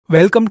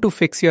Welcome to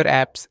Fix Your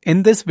Apps.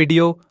 In this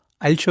video,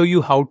 I'll show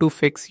you how to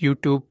fix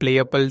YouTube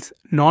Playables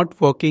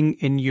not working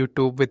in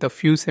YouTube with a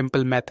few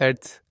simple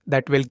methods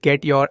that will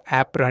get your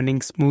app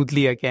running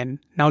smoothly again.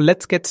 Now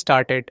let's get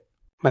started.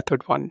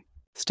 Method 1.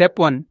 Step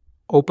 1.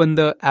 Open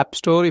the App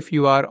Store if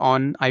you are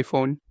on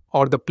iPhone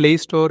or the Play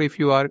Store if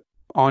you are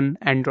on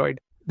Android.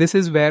 This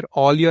is where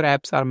all your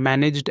apps are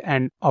managed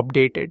and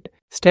updated.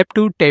 Step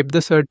 2. Tap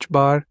the search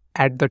bar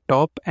at the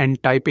top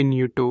and type in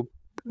YouTube.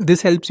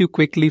 This helps you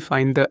quickly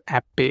find the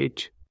app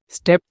page.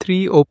 Step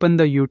 3. Open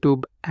the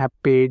YouTube app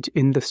page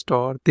in the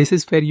store. This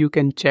is where you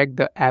can check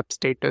the app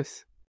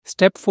status.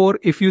 Step 4.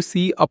 If you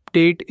see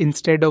update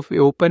instead of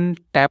open,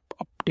 tap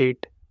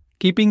update.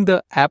 Keeping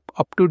the app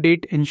up to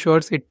date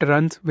ensures it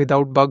runs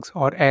without bugs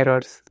or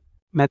errors.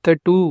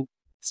 Method 2.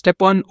 Step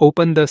 1.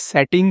 Open the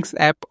settings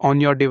app on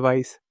your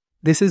device.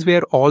 This is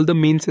where all the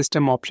main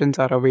system options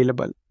are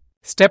available.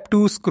 Step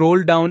 2.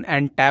 Scroll down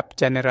and tap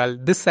General.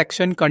 This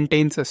section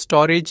contains a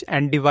storage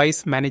and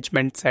device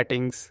management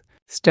settings.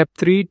 Step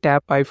 3.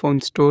 Tap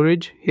iPhone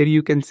storage. Here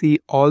you can see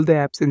all the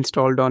apps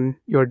installed on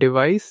your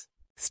device.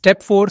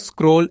 Step 4.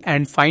 Scroll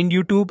and find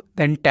YouTube,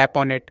 then tap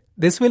on it.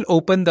 This will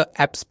open the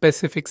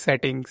app-specific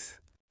settings.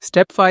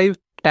 Step 5.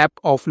 Tap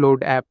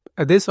Offload app.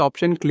 This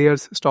option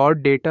clears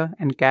stored data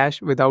and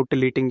cache without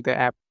deleting the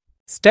app.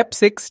 Step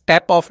 6.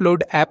 Tap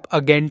Offload app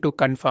again to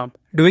confirm.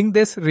 Doing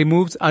this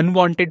removes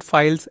unwanted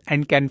files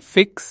and can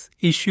fix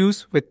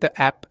issues with the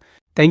app.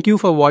 Thank you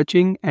for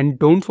watching and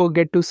don't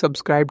forget to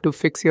subscribe to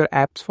Fix Your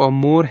Apps for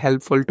more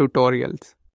helpful tutorials.